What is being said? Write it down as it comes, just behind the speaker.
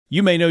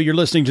You may know you're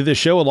listening to this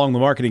show along the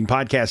Marketing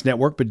Podcast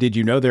Network, but did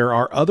you know there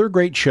are other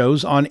great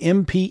shows on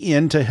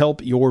MPN to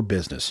help your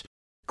business?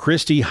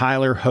 Christy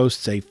Heiler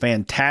hosts a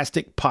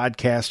fantastic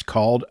podcast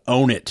called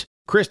Own It.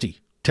 Christy,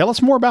 tell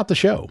us more about the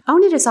show.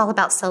 Own It is all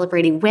about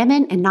celebrating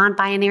women and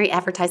non-binary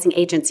advertising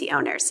agency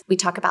owners. We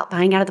talk about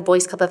buying out of the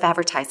Boys Club of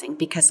Advertising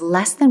because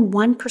less than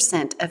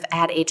 1% of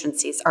ad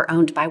agencies are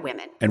owned by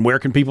women. And where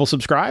can people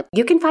subscribe?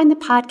 You can find the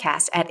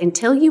podcast at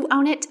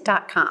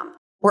untilyouownit.com.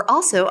 We're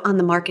also on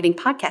the Marketing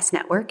Podcast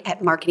Network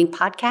at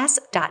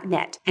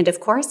marketingpodcast.net. And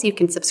of course, you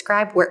can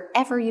subscribe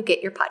wherever you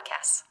get your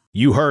podcasts.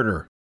 You heard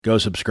her. Go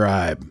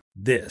subscribe.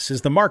 This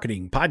is the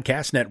Marketing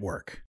Podcast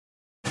Network.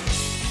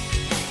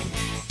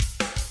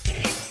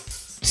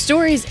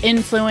 Stories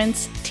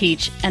influence,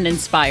 teach, and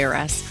inspire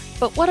us.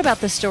 But what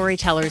about the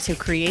storytellers who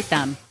create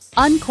them?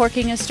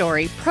 Uncorking a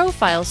Story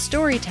profiles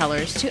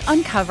storytellers to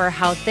uncover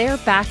how their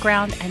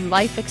background and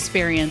life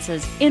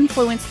experiences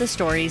influence the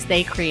stories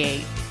they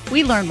create.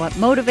 We learn what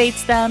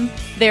motivates them,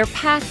 their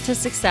path to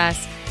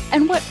success,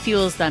 and what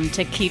fuels them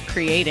to keep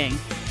creating.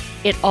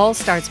 It all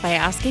starts by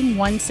asking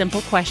one simple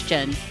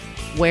question: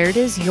 where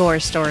does your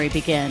story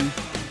begin?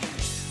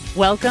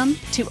 Welcome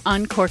to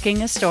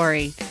Uncorking a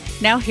Story.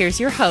 Now here's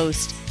your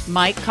host,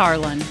 Mike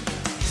Carlin.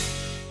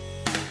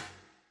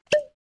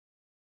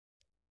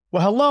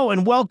 Well, hello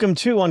and welcome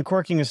to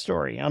Uncorking a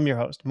Story. I'm your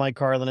host, Mike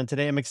Carlin, and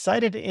today I'm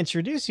excited to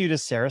introduce you to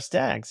Sara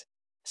Staggs.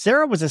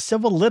 Sara was a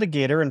civil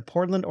litigator in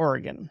Portland,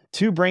 Oregon.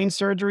 2 brain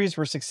surgeries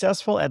were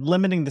successful at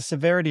limiting the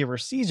severity of her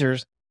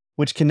seizures,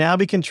 which can now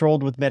be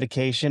controlled with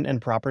medication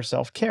and proper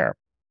self-care.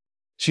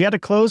 She had to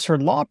close her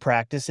law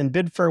practice and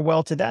bid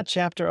farewell to that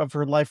chapter of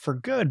her life for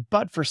good,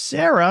 but for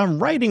Sara,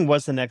 writing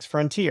was the next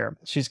frontier.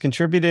 She's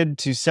contributed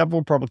to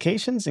several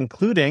publications,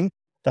 including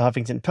the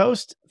Huffington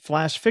Post,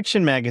 Flash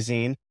Fiction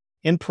Magazine,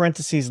 in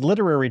parentheses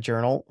Literary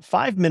Journal,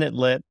 5 Minute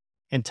Lit,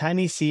 and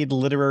Tiny Seed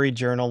Literary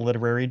Journal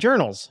Literary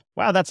Journals.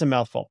 Wow, that's a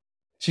mouthful.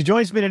 She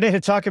joins me today to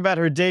talk about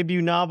her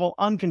debut novel,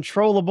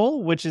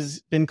 Uncontrollable, which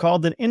has been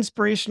called an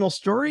inspirational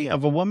story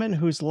of a woman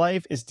whose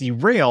life is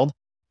derailed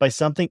by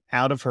something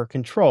out of her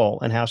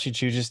control and how she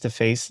chooses to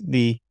face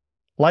the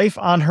life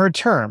on her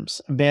terms,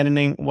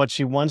 abandoning what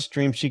she once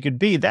dreamed she could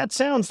be. That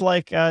sounds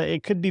like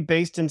it could be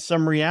based in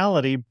some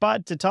reality,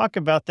 but to talk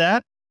about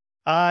that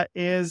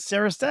is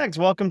Sara Staggs.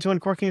 Welcome to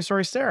Uncorking a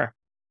Story, Sara.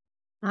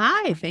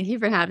 Hi, thank you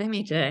for having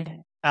me today.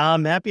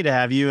 I'm happy to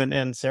have you.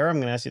 And Sara, I'm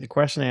going to ask you the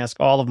question I ask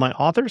all of my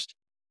authors,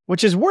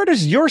 which is, where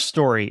does your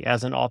story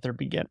as an author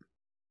begin?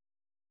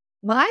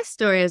 My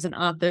story as an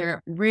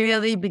author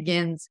really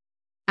begins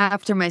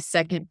after my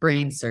second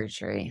brain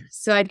surgery.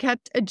 So I'd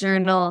kept a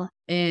journal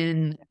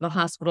in the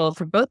hospital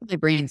for both of my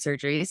brain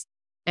surgeries.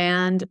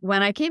 And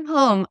when I came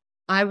home,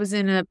 I was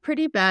in a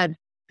pretty bad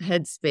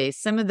headspace.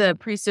 Some of the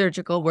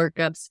pre-surgical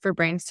workups for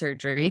brain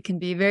surgery can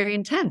be very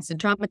intense and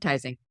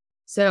traumatizing.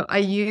 So I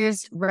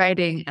used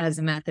writing as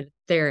a method of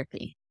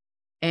therapy.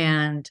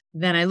 And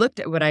then I looked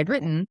at what I'd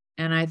written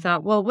and I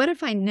thought, well, what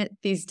if I knit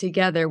these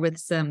together with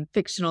some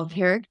fictional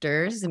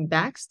characters and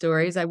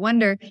backstories? I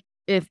wonder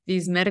if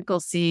these medical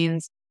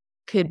scenes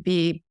could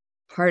be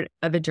part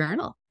of a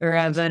journal or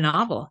of a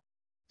novel.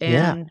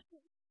 And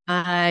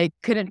I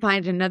couldn't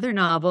find another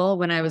novel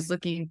when I was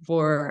looking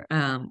for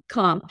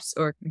comps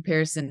or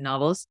comparison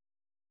novels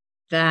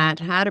that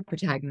had a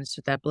protagonist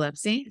with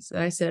epilepsy. So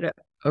I said,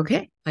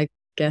 okay, I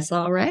guess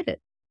I'll write it.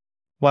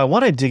 Well, I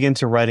want to dig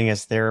into writing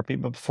as therapy,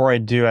 but before I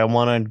do, I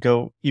want to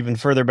go even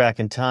further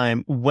back in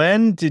time.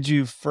 When did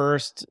you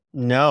first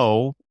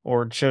know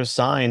or show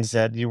signs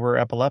that you were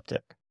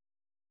epileptic?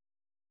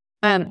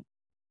 I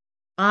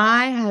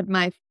had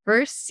my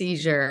first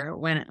seizure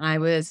when I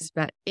was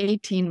about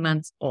 18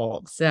 months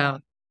old. So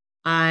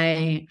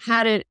I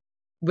had it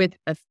with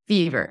a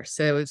fever.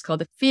 So it was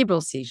called a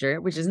febrile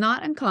seizure, which is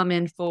not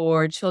uncommon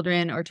for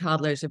children or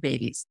toddlers or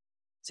babies.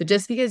 So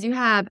just because you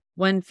have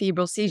one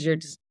febrile seizure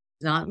does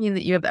not mean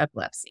that you have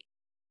epilepsy.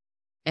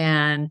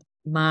 And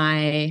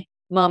my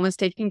mom was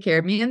taking care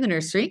of me in the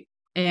nursery,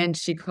 and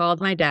she called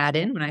my dad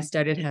in when I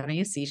started having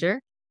a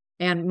seizure.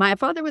 And my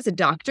father was a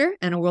doctor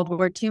and a World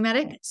War II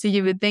medic, so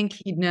you would think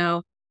he'd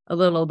know a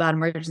little about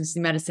emergency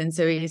medicine.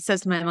 So he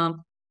says to my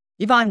mom,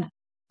 Yvonne,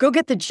 go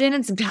get the gin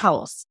and some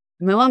towels.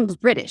 And my mom was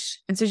British,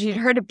 and so she'd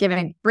heard of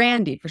giving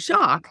brandy for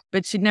shock,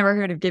 but she'd never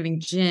heard of giving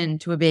gin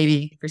to a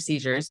baby for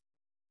seizures.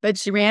 But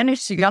she ran and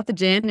she got the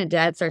gin, and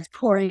Dad starts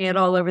pouring it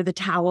all over the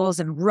towels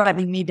and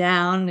rubbing me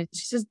down. And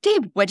she says,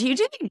 Dave, what are you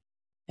doing?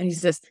 And he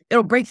says,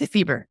 it'll break the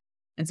fever.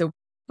 And so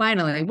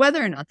finally,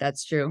 whether or not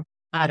that's true,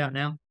 I don't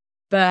know.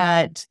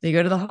 But they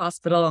go to the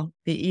hospital,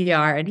 the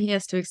ER, and he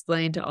has to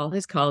explain to all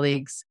his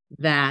colleagues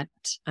that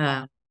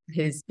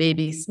his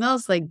baby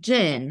smells like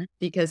gin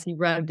because he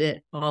rubbed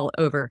it all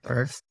over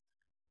her.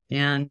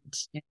 And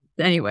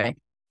anyway,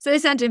 so they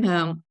sent him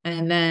home.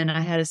 And then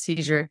I had a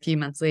seizure a few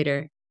months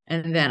later.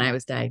 And then I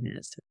was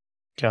diagnosed.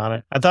 Got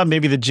it. I thought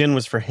maybe the gin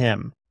was for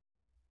him.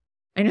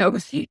 I know.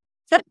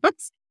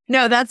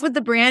 No, that's what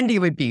the brandy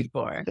would be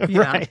for.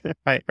 Right.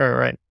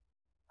 All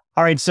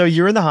right. So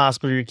you're in the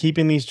hospital, you're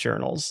keeping these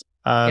journals.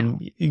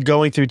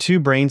 going through 2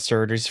 brain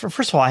surgeries.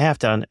 First of all, I have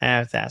to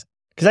ask,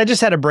 because I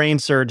just had a brain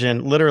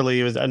surgeon, literally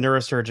it was a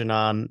neurosurgeon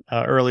on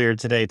earlier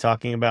today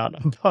talking about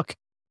a book.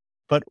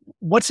 But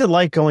what's it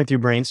like going through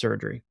brain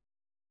surgery?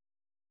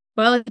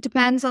 Well, it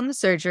depends on the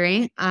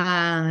surgery.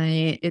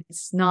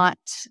 It's not,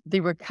 the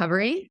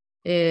recovery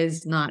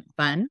is not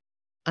fun.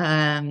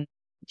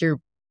 You're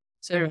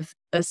sort of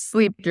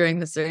asleep during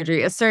the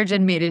surgery. A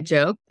surgeon made a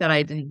joke that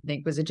I didn't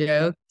think was a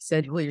joke. He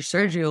said, well, your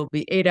surgery will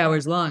be 8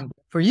 hours long.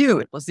 For you,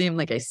 it will seem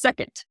like a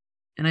second.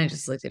 And I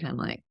just looked at him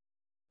like,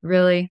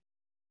 really?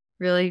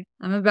 Really?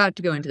 I'm about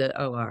to go into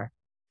the OR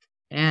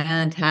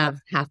and have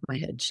half my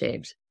head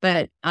shaved.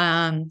 But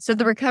so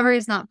the recovery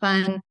is not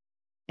fun.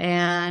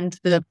 And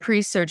the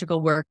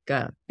pre-surgical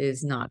workup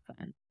is not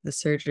fun. The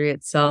surgery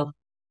itself,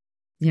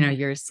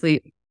 you're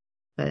asleep,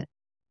 but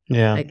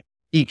I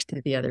speak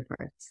to the other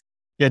parts.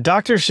 Yeah,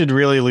 doctors should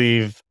really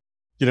leave,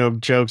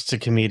 jokes to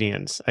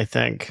comedians, I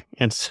think.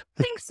 I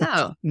think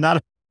so.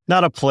 not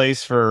a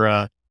place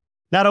for,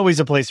 not always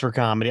a place for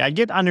comedy. I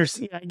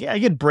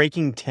get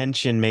breaking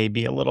tension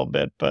maybe a little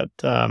bit, but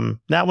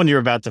not when you're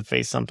about to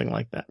face something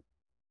like that.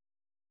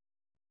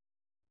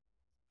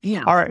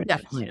 Yeah, all right,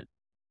 definitely.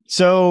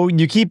 So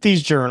you keep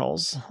these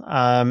journals,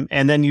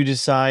 and then you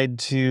decide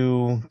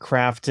to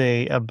craft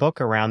a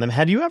book around them.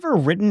 Had you ever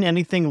written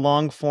anything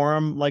long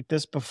form like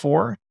this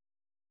before?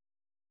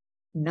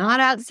 Not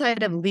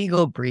outside of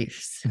legal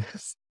briefs.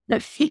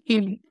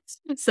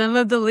 Some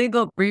of the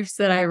legal briefs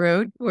that I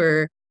wrote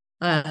were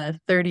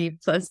 30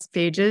 plus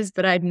pages,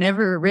 but I'd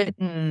never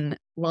written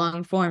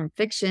long form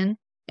fiction.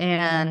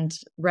 And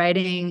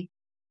writing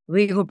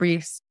legal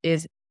briefs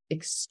is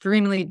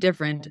extremely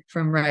different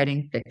from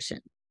writing fiction.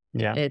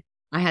 Yeah.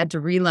 I had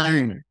to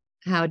relearn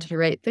how to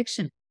write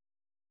fiction.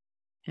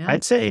 Yeah.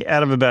 I'd say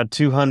out of about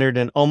 200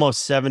 and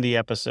almost 70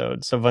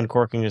 episodes of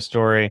Uncorking a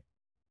Story,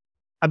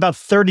 about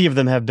 30 of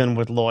them have been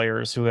with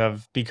lawyers who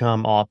have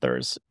become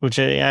authors, which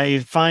I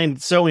find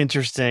so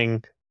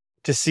interesting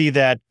to see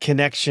that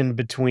connection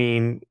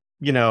between,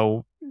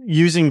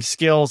 using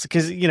skills,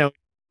 because,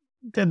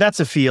 that's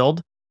a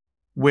field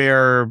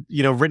where,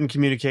 written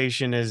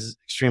communication is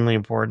extremely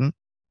important.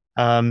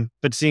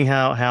 But seeing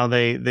how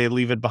they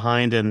leave it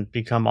behind and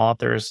become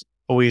authors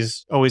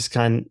always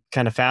kind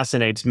of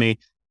fascinates me.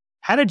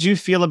 How did you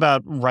feel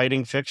about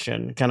writing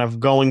fiction? Kind of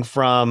going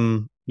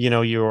from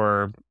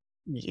your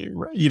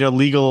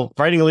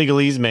writing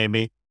legalese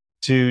maybe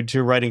to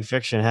writing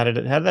fiction. How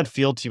did that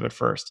feel to you at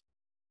first?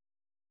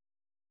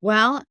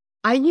 Well,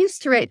 I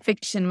used to write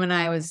fiction when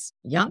I was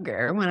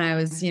younger. When I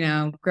was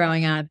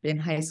growing up in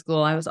high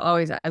school,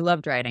 I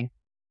loved writing.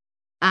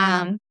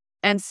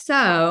 And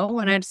so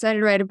when I decided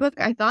to write a book,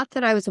 I thought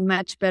that I was a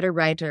much better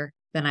writer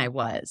than I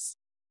was.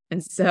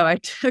 And so I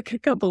took a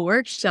couple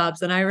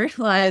workshops and I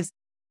realized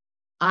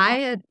I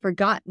had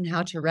forgotten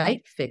how to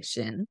write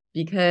fiction,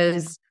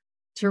 because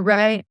to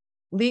write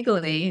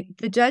legally,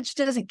 the judge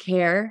doesn't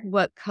care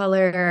what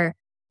color,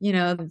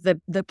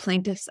 the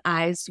plaintiff's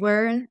eyes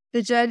were.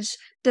 The judge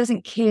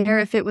doesn't care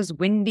if it was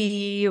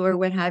windy or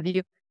what have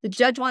you. The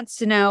judge wants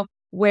to know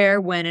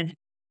where, when,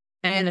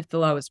 and if the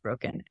law was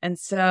broken. And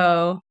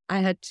so I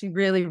had to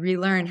really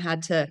relearn how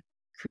to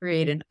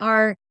create an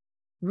art,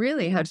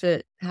 really how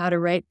to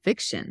write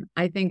fiction.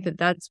 I think that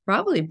that's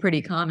probably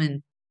pretty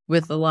common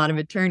with a lot of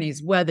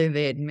attorneys, whether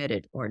they admit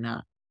it or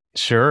not.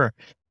 Sure.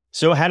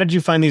 So how did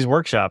you find these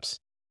workshops?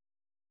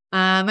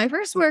 My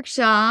first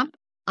workshop,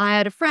 I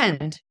had a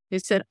friend who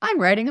said, I'm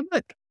writing a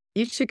book.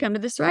 You should come to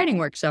this writing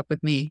workshop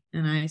with me.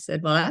 And I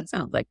said, well, that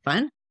sounds like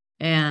fun.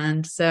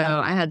 And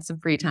so I had some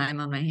free time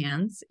on my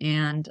hands.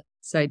 And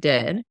so I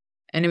did.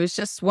 And it was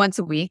just once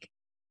a week.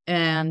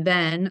 And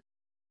then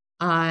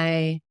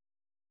I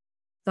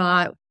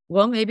thought,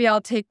 well, maybe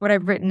I'll take what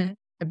I've written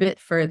a bit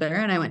further.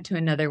 And I went to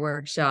another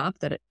workshop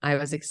that I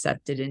was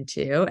accepted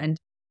into. And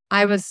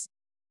I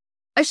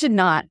should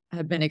not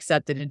have been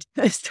accepted into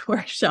this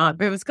workshop.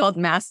 It was called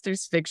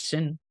Masters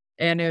Fiction.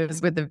 And it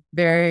was with a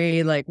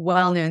very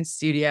well-known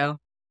studio.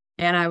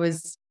 And I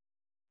was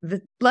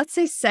let's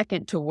say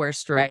second to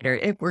worst writer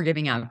if we're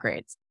giving out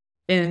grades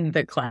in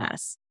the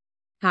class.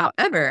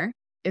 However,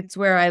 it's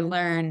where I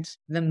learned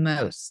the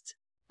most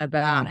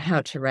about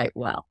how to write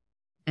well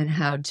and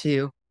how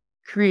to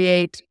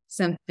create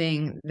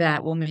something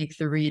that will make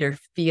the reader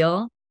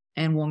feel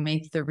and will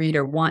make the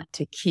reader want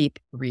to keep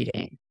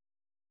reading.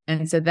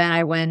 And so then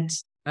I went,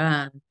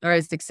 I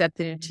was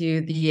accepted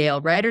into the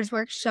Yale Writers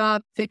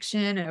Workshop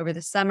fiction over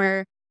the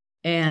summer,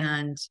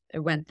 and I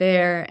went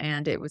there,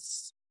 and it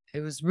was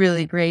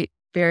really great,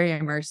 very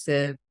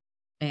immersive,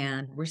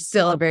 and we're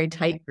still a very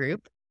tight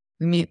group.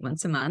 We meet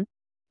once a month,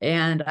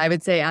 and I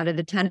would say out of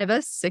the 10 of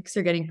us, 6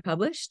 are getting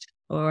published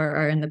or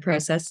are in the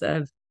process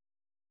of,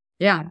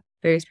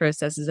 various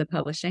processes of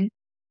publishing.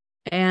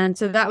 And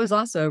so that was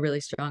also a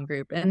really strong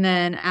group. And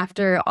then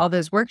after all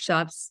those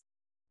workshops,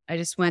 I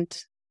just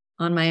went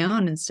on my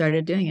own and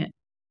started doing it.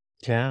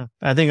 Yeah.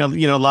 I think, a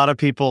lot of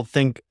people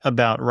think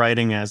about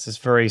writing as this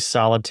very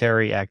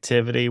solitary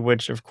activity,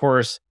 which of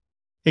course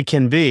it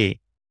can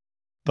be.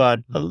 But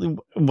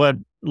what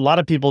a lot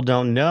of people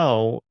don't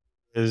know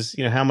is,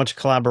 how much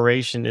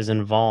collaboration is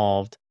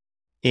involved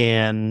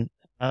in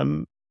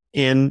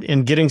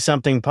getting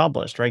something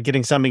published, right?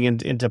 Getting something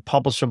into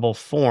publishable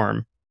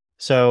form.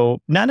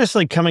 So not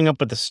necessarily coming up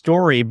with a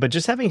story, but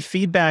just having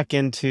feedback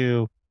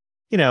into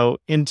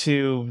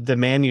the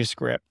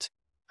manuscript.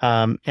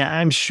 And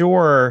I'm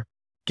sure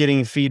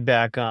getting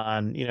feedback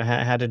on,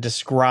 how to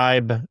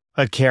describe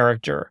a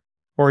character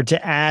or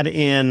to add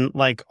in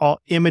like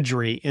all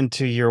imagery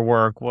into your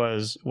work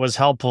was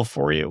helpful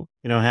for you.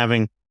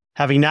 Having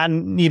not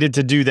needed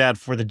to do that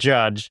for the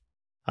judge,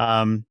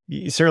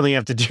 you certainly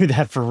have to do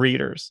that for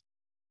readers.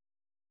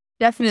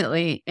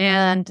 Definitely.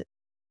 And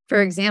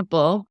for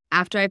example,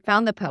 after I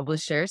found the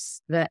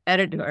publishers, the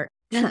editor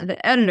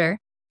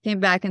came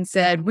back and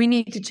said, we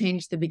need to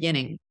change the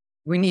beginning.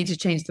 We need to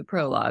change the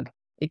prologue.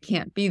 It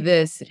can't be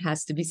this. It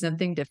has to be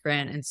something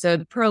different. And so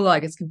the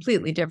prologue is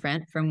completely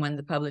different from when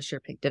the publisher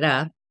picked it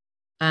up.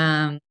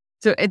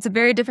 So it's a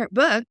very different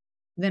book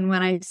than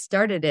when I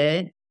started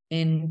it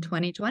in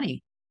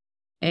 2020.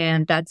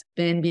 And that's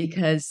been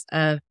because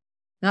of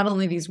not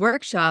only these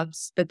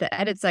workshops, but the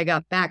edits I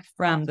got back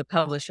from the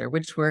publisher,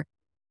 which were,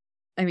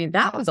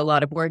 that was a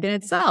lot of work in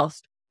itself.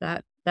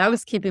 That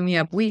was keeping me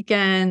up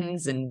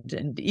weekends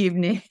and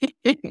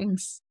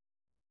evenings.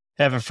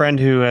 I have a friend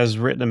who has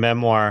written a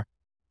memoir,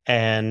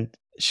 and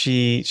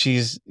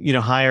she's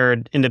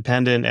hired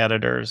independent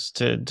editors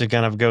to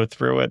kind of go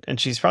through it, and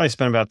she's probably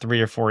spent about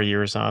 3 or 4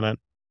 years on it.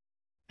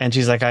 And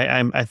she's like,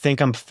 I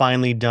think I'm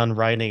finally done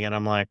writing it.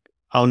 I'm like,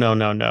 oh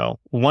no.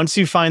 Once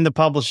you find the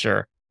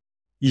publisher,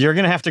 you're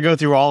going to have to go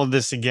through all of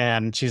this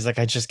again. She's like,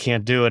 I just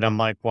can't do it. I'm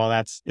like, well,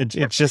 it's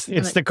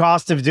the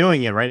cost of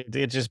doing it, right?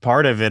 It's just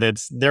part of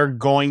it. They're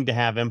going to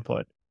have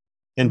input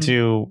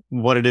into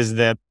what it is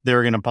that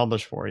they're going to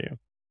publish for you.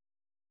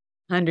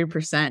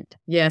 100%.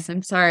 Yes.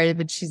 I'm sorry,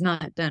 but she's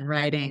not done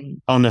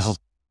writing. Oh no.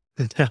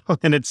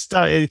 And it's,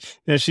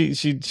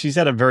 she's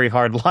had a very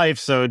hard life.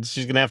 So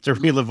she's going to have to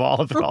relive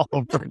all of it all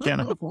over again.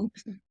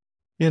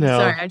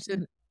 Sorry, I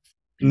should.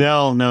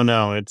 No.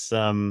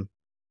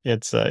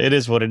 It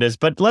is what it is.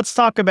 But let's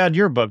talk about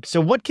your book.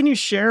 So what can you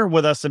share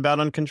with us about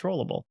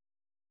Uncontrollable?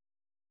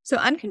 So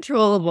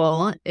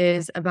Uncontrollable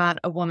is about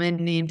a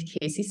woman named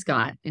Casey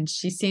Scott, and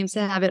she seems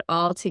to have it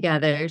all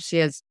together. She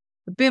has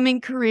a booming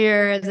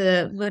career as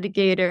a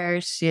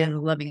litigator. She has a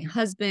loving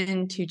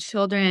husband, 2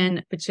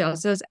 children, but she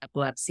also has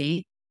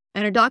epilepsy.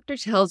 And her doctor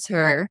tells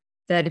her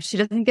that if she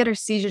doesn't get her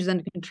seizures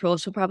under control,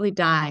 she'll probably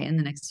die in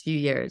the next few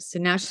years. So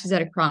now she's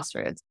at a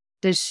crossroads.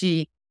 Does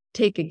she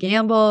take a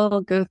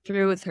gamble, go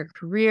through with her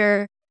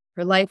career,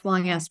 her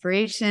lifelong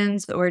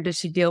aspirations, or does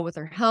she deal with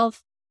her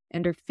health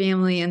and her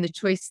family? And the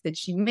choice that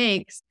she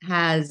makes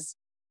has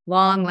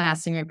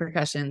long-lasting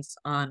repercussions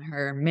on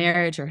her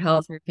marriage, her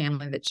health, her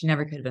family that she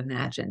never could have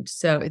imagined.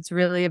 So it's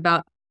really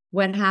about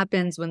what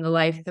happens when the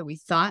life that we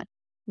thought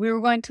we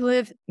were going to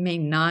live may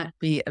not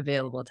be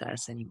available to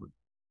us anymore.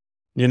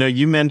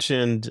 You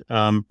mentioned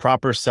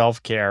proper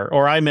self-care,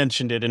 or I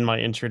mentioned it in my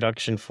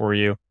introduction for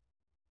you.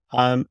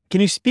 Can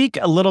you speak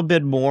a little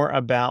bit more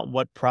about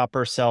what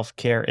proper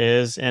self-care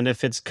is and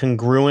if it's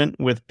congruent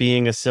with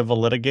being a civil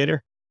litigator?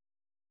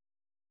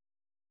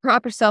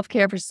 Proper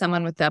self-care for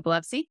someone with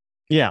epilepsy?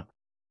 Yeah.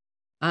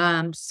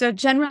 So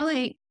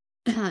generally,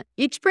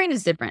 each brain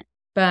is different,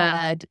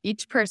 but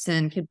each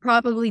person could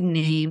probably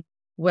name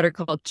what are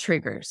called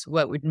triggers,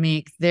 what would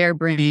make their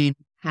brain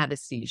have a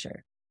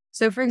seizure.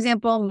 So for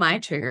example, my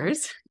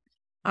triggers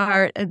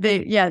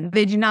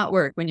they do not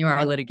work when you are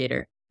a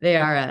litigator. They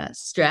are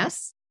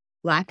stress,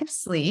 lack of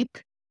sleep,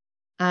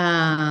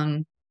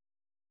 being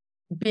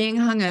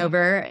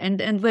hungover, and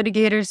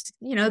litigators,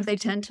 they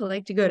tend to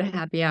like to go to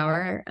happy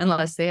hour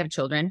unless they have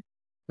children,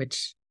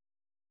 which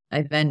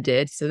I then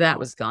did. So that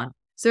was gone.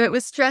 So it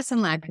was stress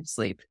and lack of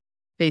sleep,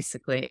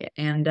 basically.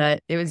 And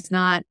it was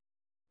not,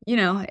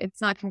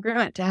 it's not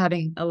congruent to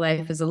having a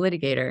life as a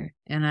litigator.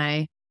 And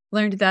I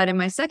learned that in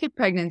my second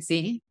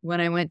pregnancy when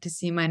I went to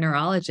see my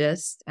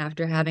neurologist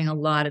after having a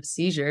lot of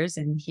seizures.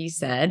 And he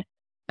said,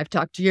 I've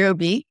talked to your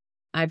OB,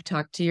 I've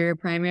talked to your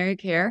primary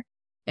care,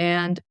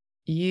 and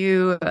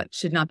you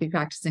should not be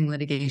practicing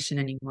litigation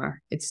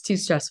anymore. It's too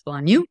stressful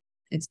on you.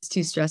 It's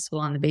too stressful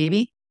on the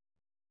baby.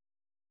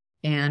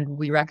 And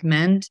we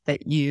recommend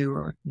that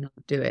you not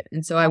do it.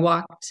 And so I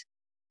walked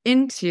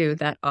into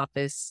that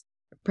office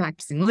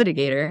practicing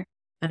litigator,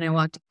 and I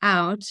walked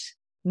out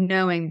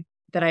knowing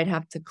that I'd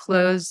have to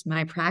close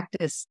my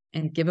practice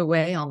and give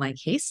away all my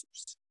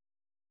cases.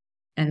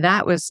 And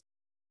that was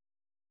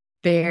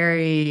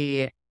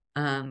very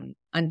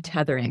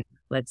untethering,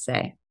 let's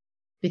say,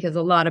 because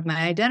a lot of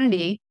my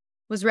identity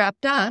was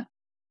wrapped up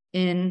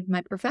in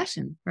my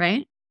profession,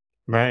 right?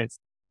 Right.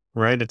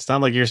 It's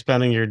not like you're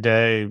spending your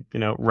day,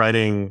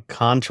 writing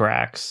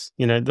contracts.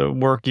 The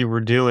work you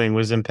were doing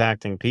was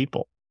impacting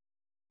people.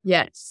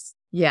 Yes.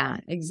 Yeah,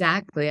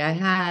 exactly.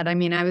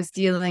 I was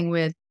dealing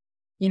with,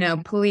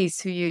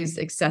 police who used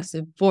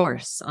excessive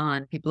force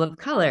on people of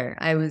color.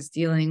 I was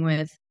dealing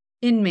with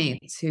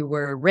inmates who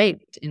were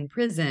raped in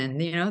prison.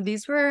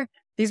 These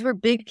were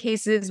big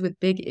cases with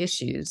big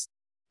issues.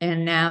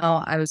 And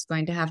now I was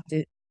going to have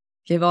to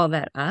give all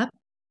that up.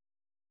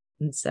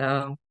 And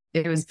so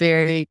it was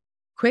very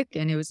quick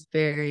and it was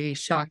very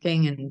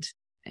shocking. And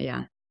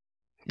yeah.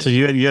 So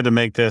you had to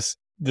make this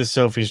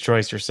Sophie's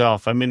Choice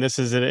yourself. I mean, this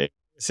is a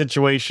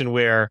situation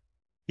where,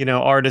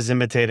 art is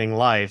imitating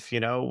life.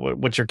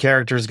 What your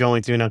character is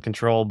going through,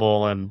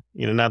 uncontrollable, and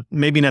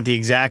maybe not the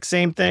exact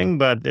same thing,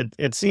 but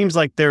it seems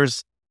like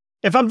there's,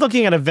 if I'm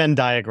looking at a Venn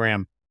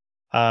diagram,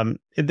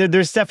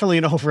 there's definitely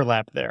an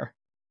overlap there.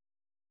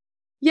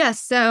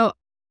 Yes. So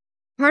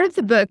part of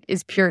the book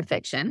is pure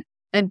fiction,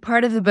 and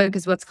part of the book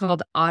is what's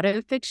called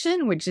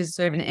autofiction, which is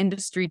sort of an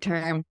industry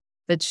term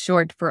that's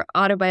short for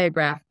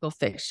autobiographical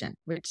fiction,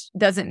 which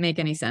doesn't make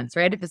any sense,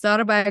 right? If it's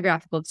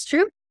autobiographical, it's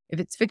true. If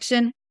it's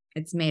fiction,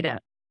 it's made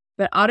up.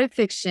 But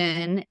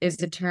autofiction is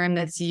the term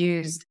that's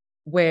used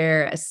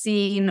where a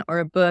scene or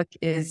a book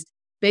is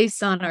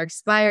based on or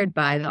inspired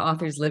by the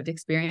author's lived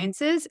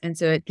experiences. And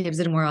so it gives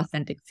it a more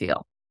authentic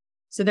feel.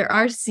 So there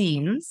are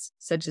scenes,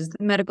 such as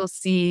the medical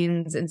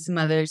scenes and some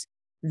others,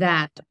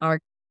 that are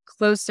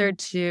closer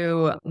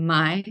to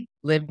my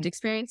lived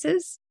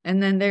experiences.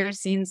 And then there are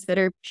scenes that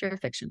are pure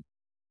fiction.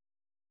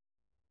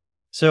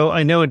 So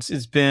I know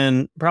it's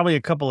been probably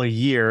a couple of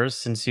years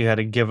since you had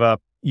to give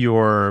up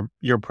your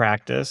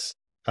practice.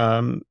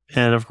 And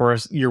of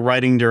course, you're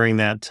writing during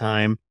that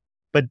time.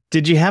 But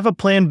did you have a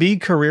plan B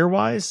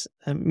career-wise?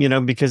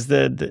 Because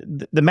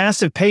the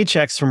massive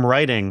paychecks from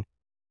writing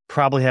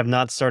probably have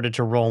not started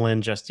to roll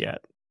in just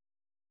yet.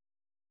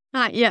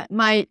 Not yet.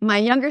 My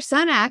younger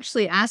son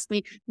actually asked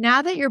me,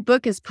 now that your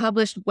book is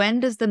published,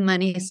 when does the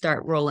money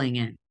start rolling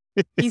in?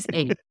 He's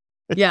 8.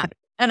 Yeah.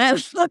 And I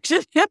looked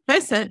at him, I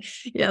said,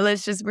 yeah,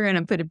 we're going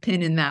to put a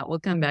pin in that. We'll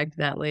come back to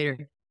that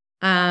later.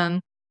 I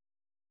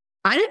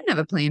didn't have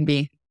a plan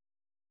B.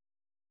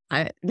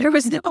 There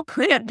was no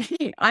plan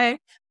B. I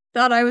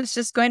thought I was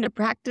just going to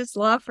practice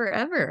law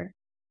forever.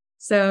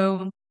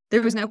 So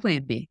there was no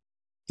plan B.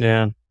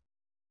 Yeah.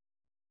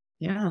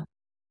 Yeah.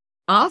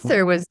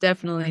 Author was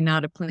definitely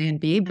not a plan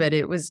B, but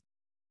it was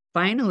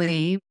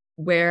finally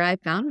where I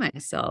found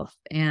myself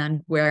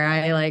and where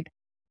I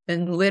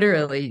then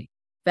literally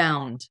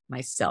found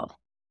myself.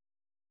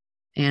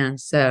 And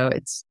so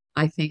it's,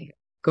 I think,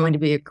 going to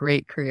be a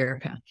great career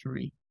path for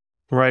me.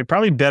 Right.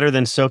 Probably better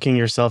than soaking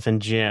yourself in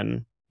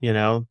gin,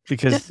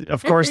 because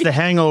of course the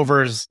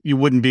hangovers, you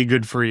wouldn't be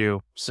good for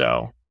you.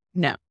 So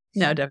no,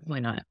 definitely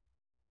not.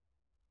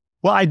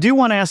 Well, I do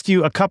want to ask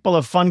you a couple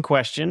of fun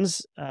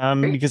questions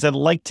because I'd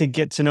like to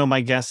get to know my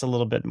guests a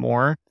little bit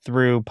more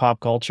through pop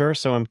culture.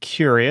 So I'm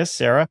curious,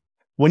 Sarah,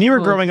 when you were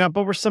growing up,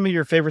 what were some of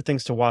your favorite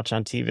things to watch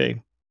on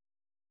TV?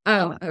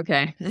 Oh,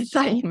 okay. I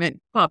thought you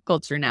meant pop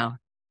culture now.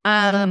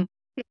 Not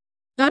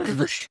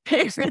my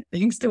favorite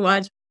things to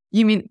watch. Do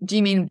you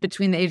mean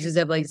between the ages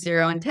of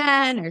 0 and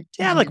 10 or 10?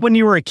 Yeah, when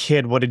you were a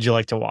kid, what did you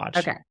like to watch?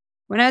 Okay.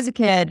 When I was a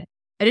kid,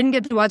 I didn't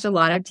get to watch a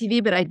lot of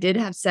TV, but I did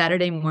have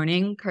Saturday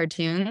morning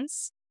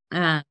cartoons.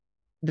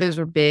 Those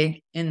were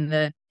big in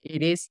the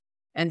 80s.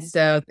 And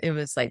so it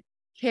was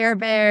Care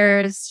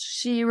Bears,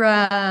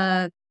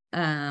 She-Ra,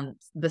 the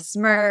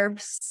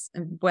Smurfs,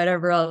 and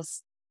whatever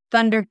else.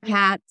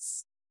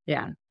 Thundercats.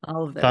 Yeah,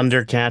 all of those.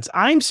 Thundercats.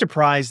 I'm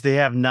surprised they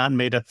have not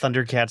made a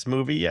Thundercats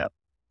movie yet.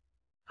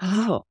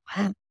 Oh,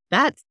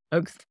 that's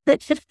a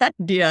good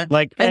idea.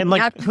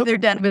 After they're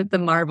done with the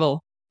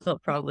Marvel, they'll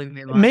probably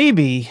move on.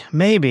 Maybe.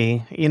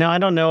 I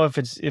don't know if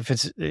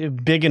it's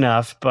big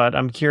enough, but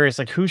I'm curious.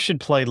 Who should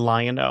play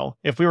Lion-O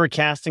if we were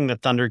casting the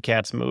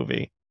Thundercats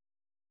movie?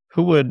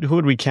 Who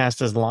would we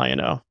cast as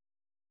Lion-O?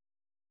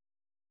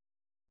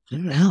 I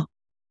don't know.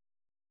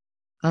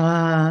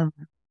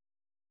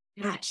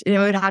 Gosh, it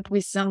would have to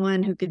be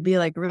someone who could be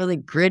really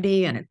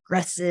gritty and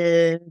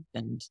aggressive,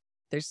 and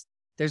there's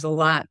a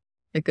lot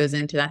that goes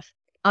into that.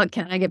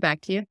 Can I get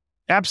back to you?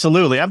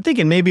 Absolutely. I'm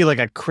thinking maybe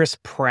a Chris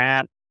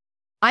Pratt.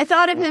 I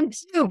thought of him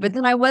too, but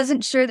then I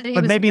wasn't sure that he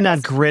was. But maybe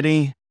not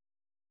gritty.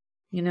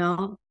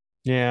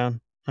 Yeah.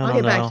 I'll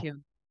get back to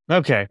you.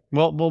 Okay.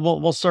 Well,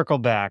 we'll circle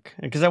back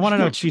because I want to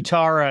know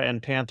Chitara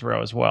and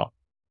Panthro as well.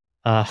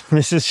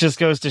 Just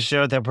goes to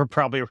show that we're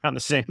probably around the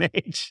same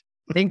age.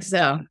 I think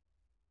so.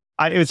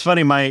 It was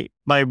funny. My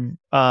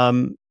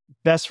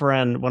best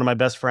friend, one of my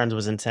best friends,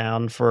 was in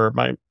town for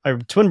my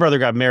twin brother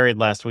got married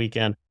last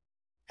weekend,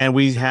 and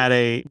we had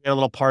a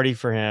little party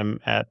for him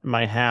at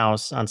my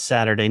house on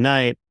Saturday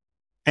night.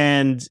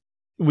 And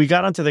we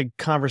got onto the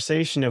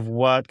conversation of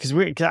because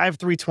I have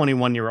 3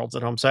 21-year-olds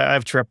at home, so I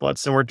have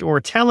triplets, and we're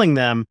telling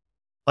them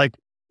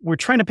we're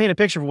trying to paint a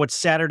picture of what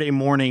Saturday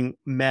morning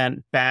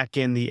meant back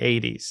in the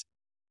 80s,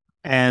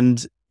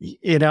 and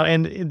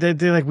and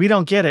they're like, we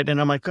don't get it, and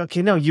I'm like,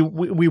 okay, no,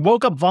 we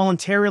woke up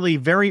voluntarily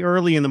very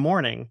early in the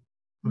morning,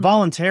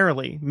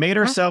 voluntarily made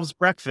ourselves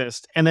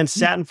breakfast, and then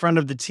sat in front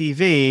of the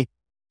TV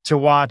to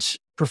watch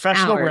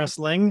professional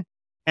wrestling,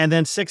 and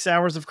then 6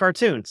 hours of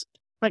cartoons.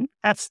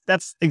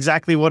 That's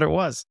exactly what it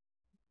was.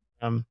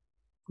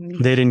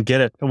 They didn't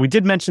get it. But we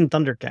did mention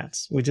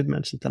Thundercats. What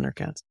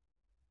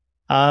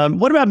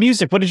about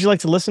music? What did you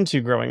like to listen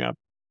to growing up?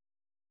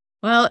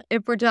 Well,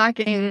 if we're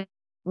talking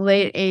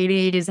late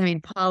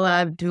 80s,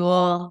 Paula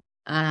Abdul,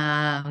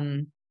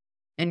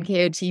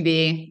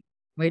 NKOTB,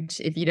 which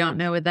if you don't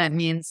know what that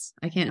means,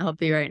 I can't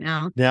help you right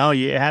now. No,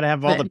 you had to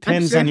have all But the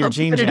pins I'm sure on your I'll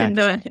jean put it in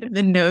jacket.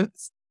 the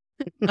notes.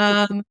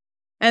 And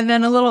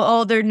then a little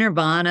older,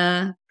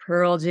 Nirvana,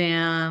 Pearl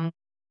Jam,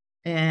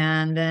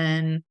 and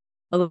then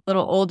a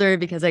little older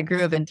because I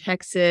grew up in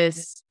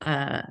Texas,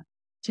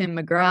 Tim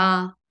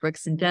McGraw,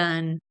 Brooks and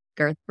Dunn,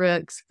 Garth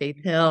Brooks,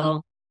 Faith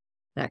Hill,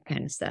 that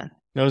kind of stuff.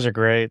 Those are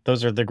great.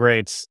 Those are the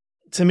greats.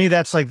 To me,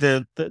 that's like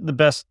the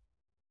best.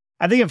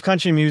 I think of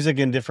country music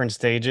in different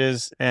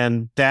stages,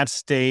 and that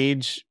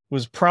stage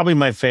was probably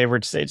my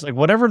favorite stage. Like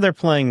whatever they're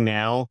playing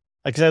now,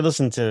 like 'cause I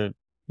listen to,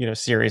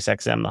 Sirius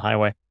XM, the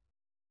highway.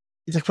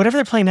 It's like whatever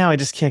they're playing now, I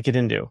just can't get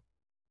into. Yeah,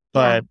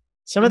 But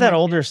some of I'm that with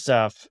you. older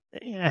stuff,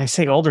 I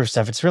say older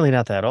stuff, it's really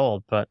not that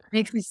old,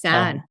 Makes me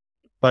sad.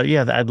 but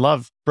yeah, I'd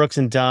love Brooks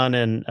and Dunn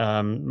and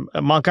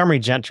Montgomery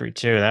Gentry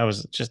too. That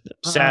was just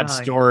a sad Oh,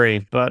 yeah.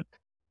 story, but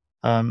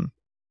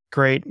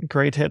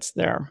great hits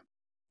there.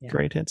 Yeah.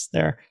 Great hits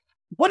there.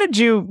 What did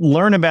you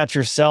learn about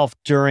yourself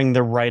during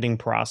the writing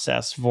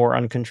process for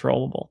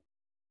Uncontrollable?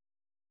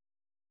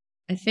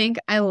 I think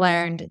I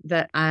learned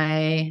that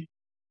I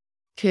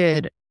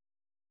could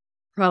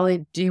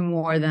probably do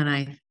more than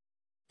I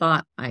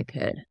thought I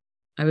could.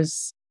 I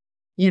was,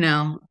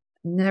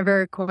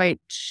 never quite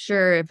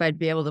sure if I'd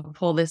be able to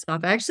pull this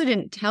off. I actually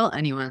didn't tell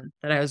anyone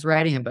that I was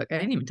writing a book. I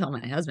didn't even tell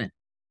my husband.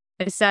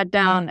 I sat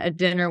down at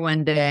dinner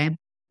one day,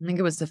 I think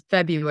it was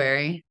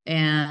February,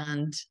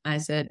 and I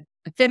said,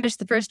 I finished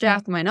the first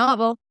draft of my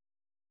novel.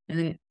 And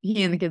then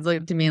he and the kids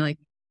looked at me like,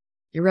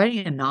 you're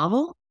writing a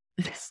novel?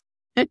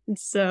 And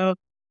so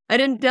I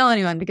didn't tell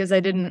anyone because I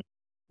didn't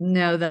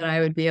know that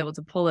I would be able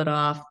to pull it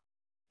off,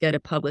 get a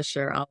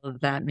publisher, all of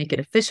that, make it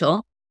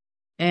official.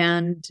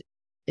 And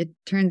it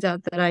turns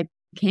out that I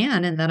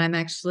can, and that I'm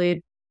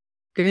actually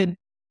good,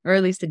 or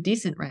at least a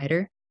decent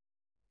writer.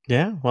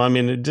 Yeah. Well, I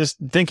mean, just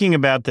thinking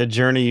about the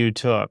journey you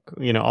took,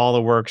 all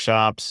the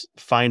workshops,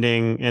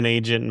 finding an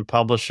agent and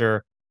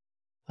publisher,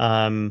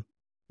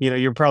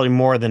 you're probably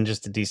more than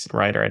just a decent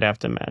writer, I'd have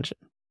to imagine.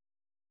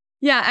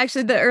 Yeah,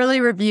 actually, the early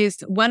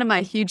reviews, one of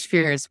my huge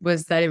fears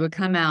was that it would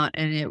come out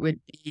and it would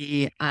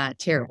be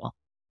terrible.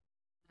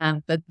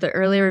 But the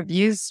early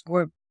reviews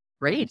were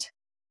great.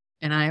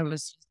 And I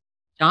was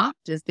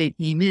shocked as they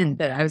came in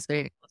that I was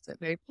very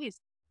pleased.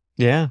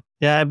 Yeah.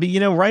 Yeah. But,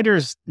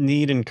 writers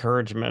need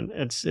encouragement.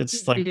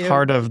 It's like do.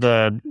 part of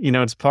the,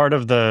 it's part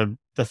of the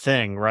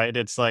thing, right?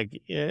 It's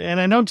like, and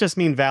I don't just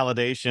mean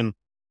validation,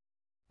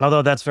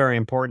 although that's very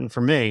important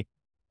for me.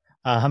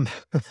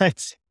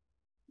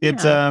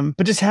 It's,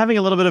 but just having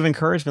a little bit of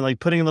encouragement, like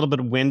putting a little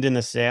bit of wind in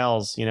the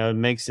sails, it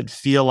makes it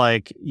feel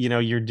like,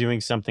 you're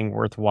doing something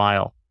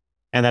worthwhile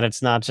and that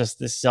it's not just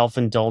this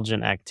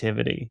self-indulgent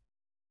activity.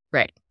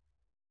 Right.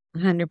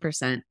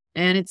 100%.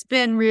 And it's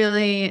been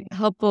really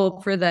helpful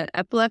for the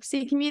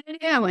epilepsy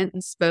community. I went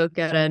and spoke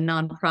at a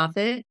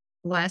nonprofit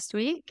last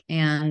week,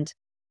 and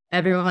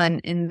everyone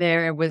in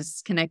there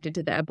was connected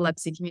to the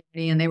epilepsy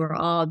community, and they were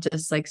all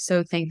just like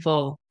so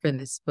thankful for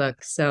this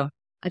book. So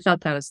I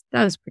thought that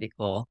was pretty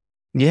cool.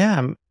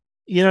 Yeah.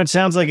 It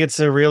sounds like it's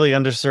a really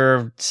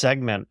underserved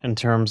segment in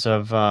terms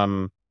of,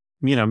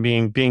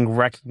 being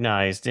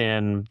recognized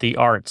in the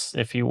arts,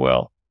 if you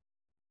will.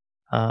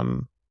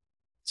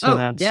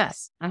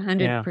 Yes,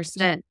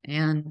 100%.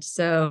 And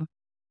so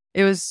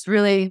it was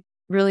really,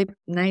 really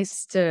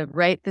nice to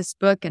write this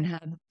book and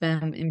have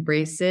them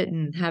embrace it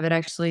and have it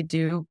actually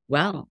do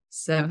well.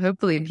 So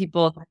hopefully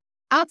people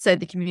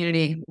outside the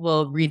community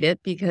will read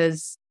it,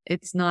 because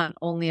it's not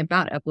only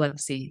about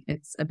epilepsy.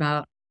 It's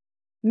about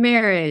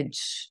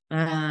marriage,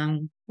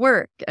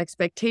 work,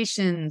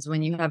 expectations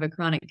when you have a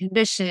chronic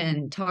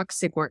condition,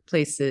 toxic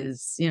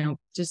workplaces,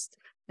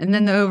 and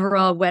then the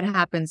overall what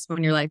happens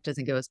when your life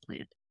doesn't go as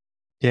planned.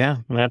 Yeah,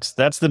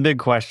 that's the big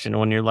question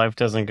when your life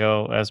doesn't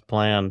go as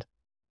planned.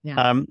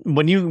 Yeah.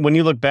 When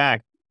you look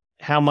back,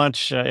 how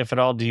much, if at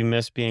all, do you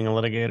miss being a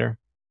litigator?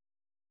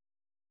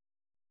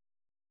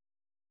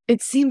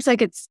 It seems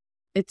like it's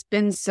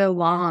been so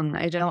long.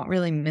 I don't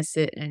really miss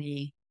it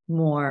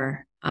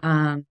anymore.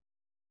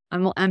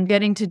 I'm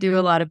getting to do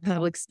a lot of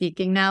public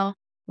speaking now,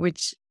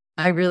 which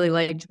I really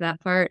liked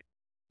that part.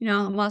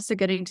 I'm also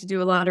getting to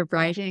do a lot of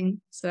writing,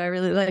 so I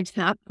really liked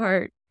that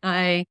part.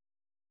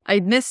 I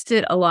missed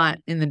it a lot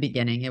in the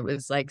beginning. It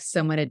was like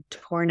someone had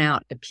torn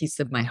out a piece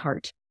of my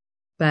heart.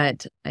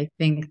 But I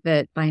think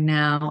that by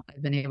now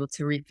I've been able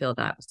to refill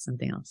that with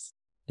something else.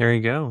 There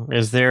you go.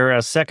 Is there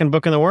a second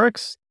book in the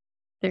works?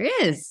 There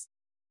is.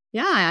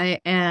 Yeah,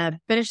 I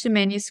finished a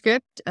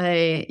manuscript,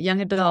 a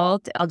young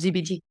adult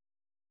LGBTQ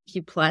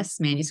plus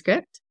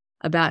manuscript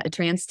about a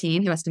trans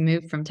teen who has to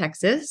move from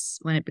Texas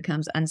when it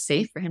becomes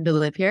unsafe for him to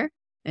live here.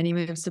 And he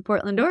moves to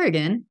Portland,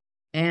 Oregon.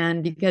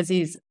 And because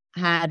he's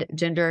had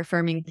gender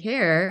affirming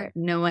care,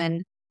 no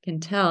one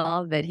can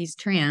tell that he's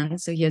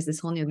trans. So he has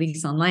this whole new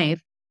lease on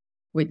life,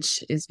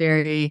 which is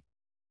very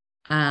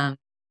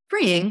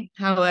freeing.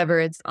 However,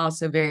 it's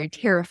also very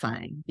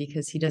terrifying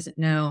because he doesn't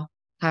know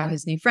how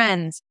his new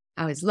friends,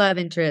 how his love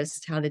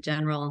interest, how the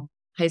general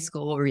high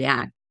school will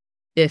react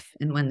if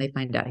and when they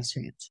find out he's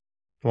trans.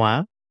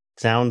 Wow.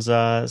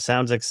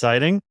 Sounds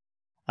exciting.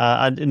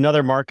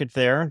 Another market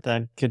there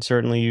that could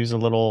certainly use a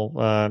little.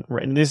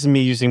 This is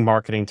me using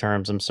marketing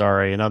terms. I'm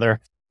sorry. Another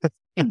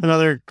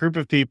group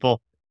of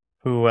people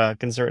who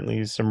can certainly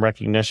use some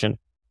recognition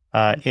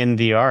in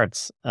the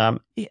arts.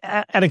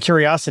 Out of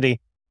curiosity,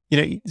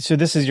 so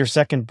this is your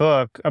second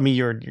book. I mean,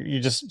 you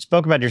just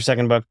spoke about your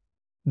second book.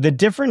 The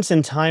difference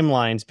in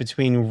timelines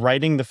between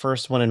writing the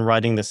first one and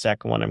writing the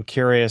second one. I'm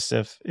curious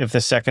if the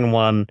second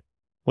one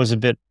was a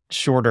bit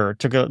shorter,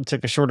 took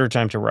a shorter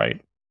time to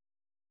write.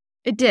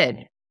 It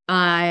did.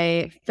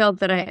 I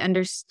felt that I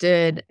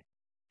understood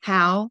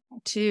how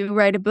to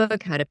write a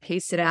book, how to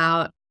pace it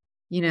out,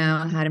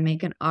 how to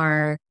make an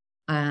arc,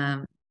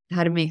 how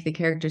to make the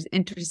characters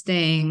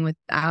interesting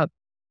without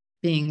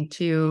being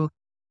too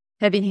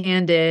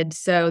heavy-handed.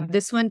 So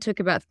this one took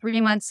about 3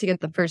 months to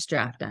get the first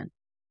draft done.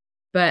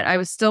 But I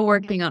was still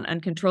working on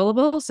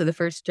Uncontrollable, so the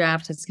first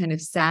draft has kind of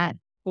sat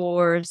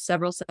for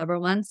several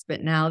months.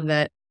 But now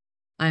that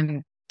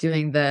I'm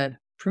doing the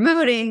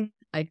promoting,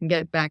 I can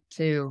get back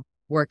to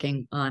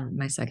working on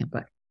my second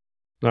book.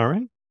 All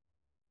right.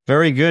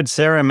 Very good.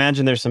 Sara, I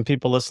imagine there's some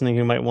people listening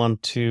who might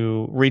want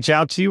to reach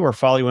out to you or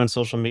follow you on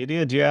social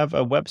media. Do you have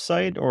a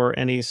website or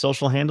any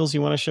social handles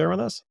you want to share with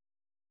us?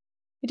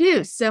 I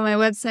do. So my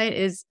website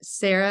is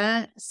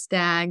Sara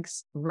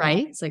Staggs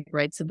Writes, like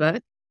writes a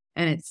book.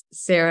 And it's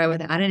Sara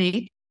without an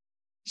H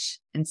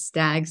and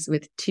Staggs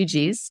with 2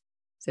 G's.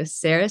 So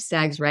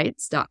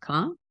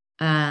sarastaggswrites.com.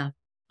 I'm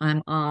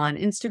on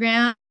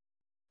Instagram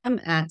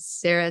at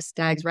Sara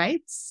Staggs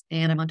Writes,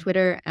 and I'm on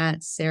Twitter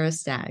at Sara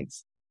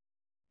Staggs.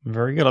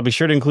 Very good. I'll be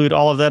sure to include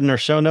all of that in our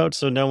show notes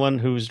so no one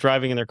who's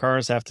driving in their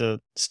cars have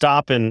to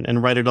stop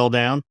and write it all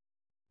down.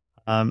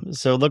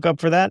 So look up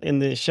for that in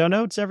the show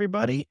notes,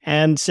 everybody.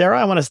 And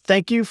Sara, I want to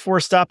thank you for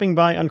stopping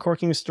by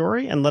Uncorking a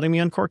Story and letting me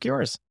uncork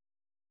yours.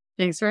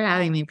 Thanks for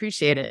having me.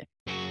 Appreciate it.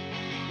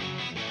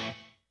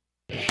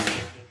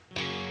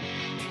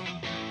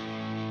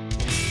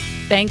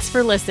 Thanks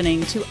for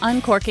listening to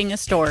Uncorking a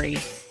Story.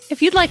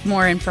 If you'd like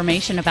more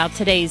information about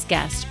today's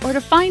guest or to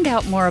find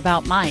out more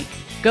about Mike,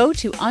 go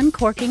to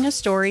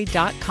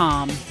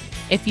uncorkingastory.com.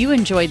 If you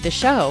enjoyed the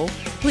show,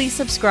 please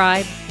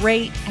subscribe,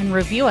 rate, and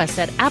review us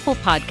at Apple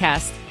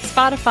Podcasts,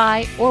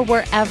 Spotify, or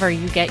wherever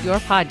you get your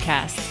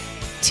podcasts.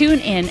 Tune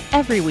in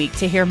every week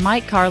to hear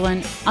Mike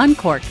Carlin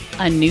uncork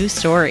a new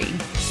story.